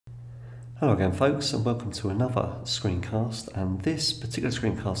Hello again folks, and welcome to another screencast, and this particular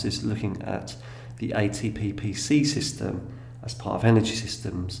screencast is looking at the ATP-Pc system as part of energy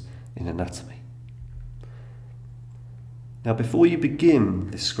systems in anatomy. Now before you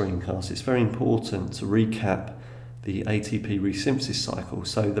begin this screencast, it's very important to recap the ATP resynthesis cycle.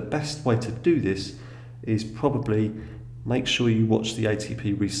 So the best way to do this is probably make sure you watch the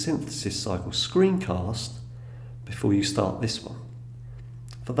ATP resynthesis cycle screencast before you start this one.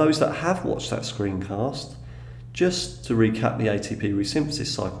 For those that have watched that screencast, just to recap the ATP resynthesis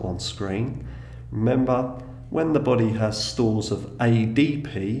cycle on screen, remember when the body has stores of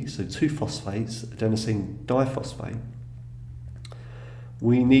ADP, so 2-phosphates, adenosine diphosphate,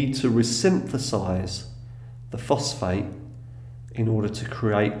 we need to resynthesize the phosphate in order to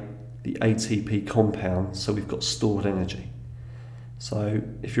create the ATP compound, so we've got stored energy. So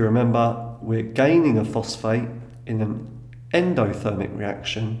if you remember, we're gaining a phosphate in an endothermic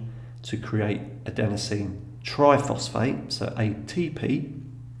reaction to create adenosine triphosphate, so ATP,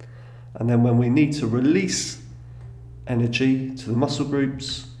 and then when we need to release energy to the muscle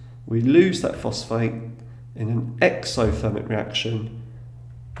groups, we lose that phosphate in an exothermic reaction,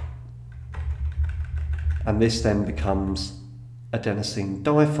 and this then becomes adenosine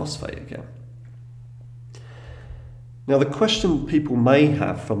diphosphate again. Now the question people may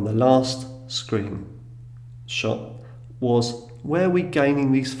have from the last screenshot was, where are we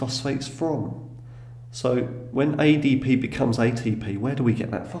gaining these phosphates from? So when ADP becomes ATP, where do we get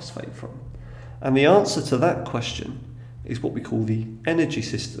that phosphate from? And the answer to that question is what we call the energy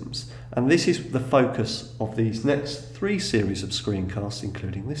systems. And this is the focus of these next 3 series of screencasts,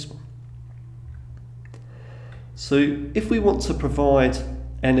 including this one. So if we want to provide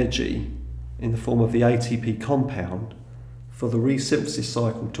energy in the form of the ATP compound for the resynthesis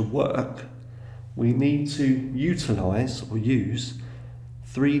cycle to work, we need to utilise or use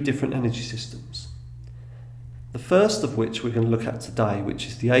 3 different energy systems. The first of which we're going to look at today, which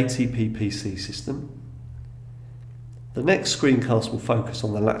is the ATP-Pc system. The next screencast will focus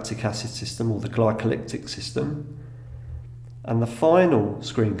on the lactic acid system or the glycolytic system. And the final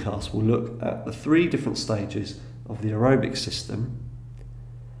screencast will look at the 3 different stages of the aerobic system.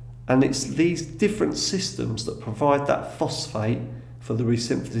 And it's these different systems that provide that phosphate for the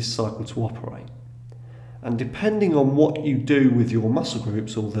resynthesis cycle to operate. And depending on what you do with your muscle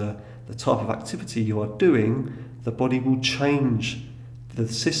groups or the type of activity you are doing, the body will change the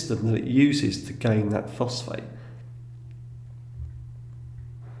system that it uses to gain that phosphate.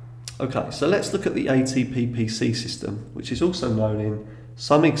 Okay, so let's look at the ATP-Pc system, which is also known in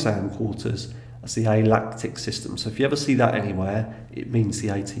some exam quarters as the Alactic system. So if you ever see that anywhere, it means the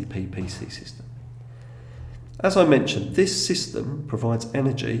ATP-Pc system. As I mentioned, this system provides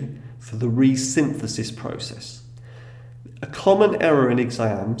energy for the resynthesis process. A common error in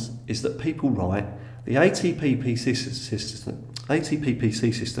exams is that people write the ATP-Pc system,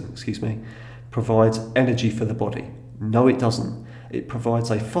 provides energy for the body. No, it doesn't. It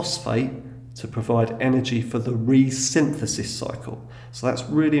provides a phosphate to provide energy for the resynthesis cycle. So that's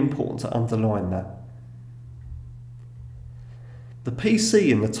really important to underline that. The PC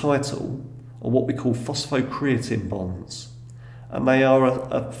in the title are what we call phosphocreatine bonds, and they are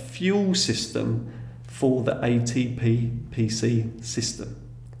a fuel system for the ATP-Pc system.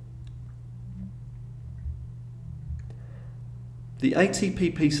 The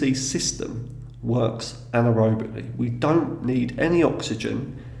ATP-Pc system works anaerobically. We don't need any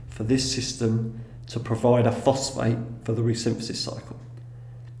oxygen for this system to provide a phosphate for the resynthesis cycle.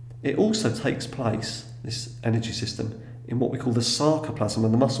 It also takes place, this energy system, in what we call the sarcoplasm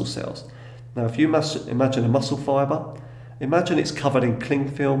of the muscle cells. Now if you imagine a muscle fibre, imagine it's covered in cling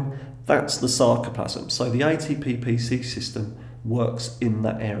film, that's the sarcoplasm. So the ATP-Pc system works in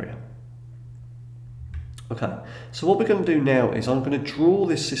that area. Okay, so what we're going to do now is I'm going to draw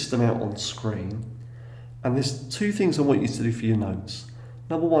this system out on screen, and there's 2 things I want you to do for your notes.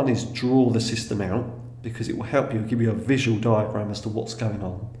 Number 1 is draw the system out, because it will help you, give you a visual diagram as to what's going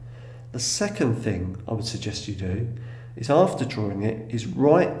on. The second thing I would suggest you do is, after drawing it, is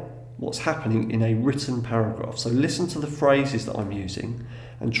write what's happening in a written paragraph. So listen to the phrases that I'm using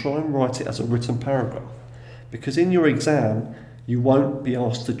and try and write it as a written paragraph, because in your exam you won't be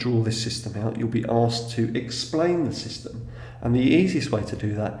asked to draw this system out, you'll be asked to explain the system, and the easiest way to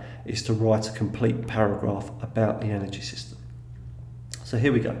do that is to write a complete paragraph about the energy system. So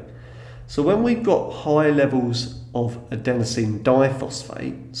here we go. So when we've got high levels of adenosine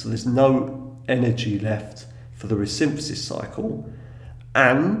diphosphate, so there's no energy left for the resynthesis cycle,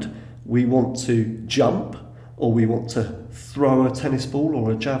 and we want to jump, or we want to throw a tennis ball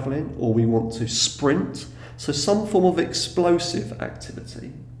or a javelin, or we want to sprint, so some form of explosive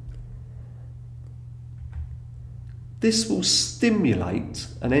activity, This will stimulate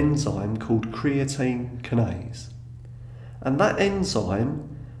an enzyme called creatine kinase. And that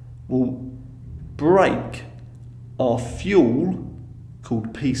enzyme will break our fuel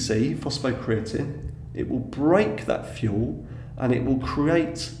called PC, phosphocreatine. It will break that fuel and it will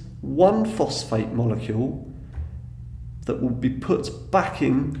create one phosphate molecule that will be put back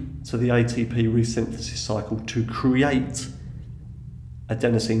into the ATP resynthesis cycle to create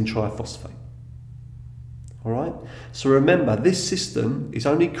adenosine triphosphate. All right? So remember, this system is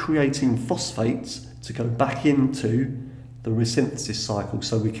only creating phosphates to go back into the resynthesis cycle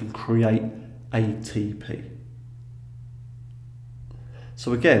so we can create ATP.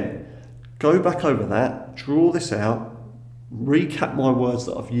 So again, go back over that, draw this out, recap my words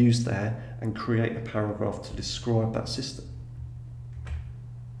that I've used there, and create a paragraph to describe that system.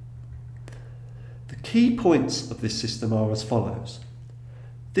 The key points of this system are as follows.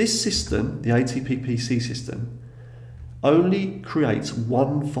 This system, the ATP-Pc system, only creates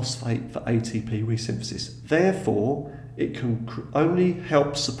one phosphate for ATP resynthesis. Therefore, it can only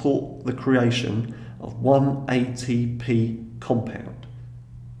help support the creation of one ATP compound.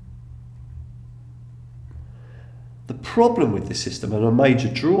 The problem with this system, and a major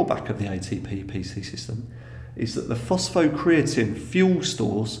drawback of the ATP-Pc system, is that the phosphocreatine fuel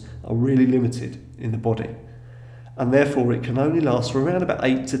stores are really limited in the body, and therefore it can only last for around about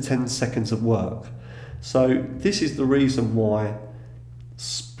 8 to 10 seconds of work. So this is the reason why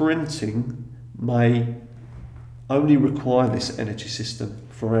sprinting may only require this energy system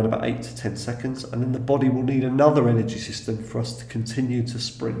for around about 8 to 10 seconds, and then the body will need another energy system for us to continue to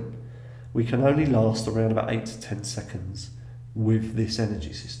sprint. We can only last around about 8 to 10 seconds with this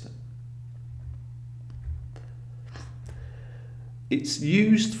energy system. It's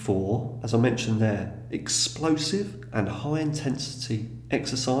used for, as I mentioned there, explosive and high intensity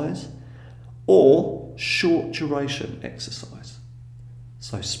exercise or short duration exercise.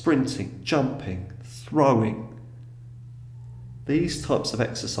 So sprinting, jumping, throwing. These types of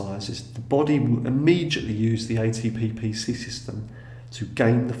exercises, the body will immediately use the ATP-Pc system to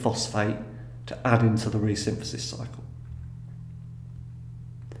gain the phosphate to add into the resynthesis cycle.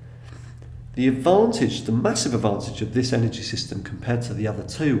 The advantage, the massive advantage of this energy system compared to the other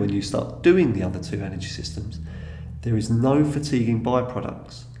two, when you start doing the other two energy systems, there is no fatiguing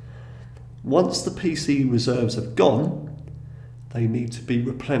byproducts. Once the PC reserves have gone, they need to be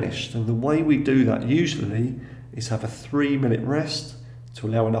replenished, and the way we do that usually is have a 3-minute rest to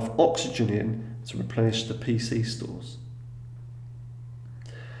allow enough oxygen in to replenish the PC stores.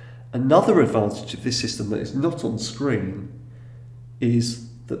 Another advantage of this system that is not on screen is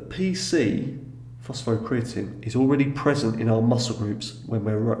that PC, phosphocreatine, is already present in our muscle groups when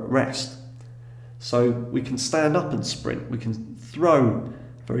we're at rest. So we can stand up and sprint, we can throw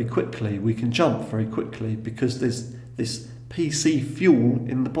very quickly, we can jump very quickly because there's this PC fuel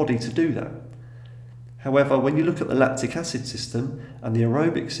in the body to do that. However, when you look at the lactic acid system and the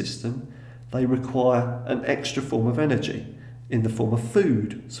aerobic system, they require an extra form of energy in the form of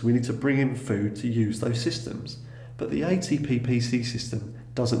food. So we need to bring in food to use those systems. But the ATP-Pc system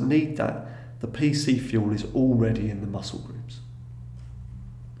doesn't need that. The PC fuel is already in the muscle groups.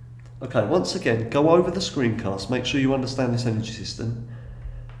 Okay, once again, go over the screencast, make sure you understand this energy system,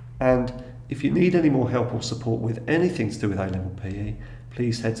 and if you need any more help or support with anything to do with A-level PE,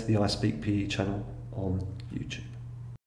 please head to the I Speak PE channel on YouTube.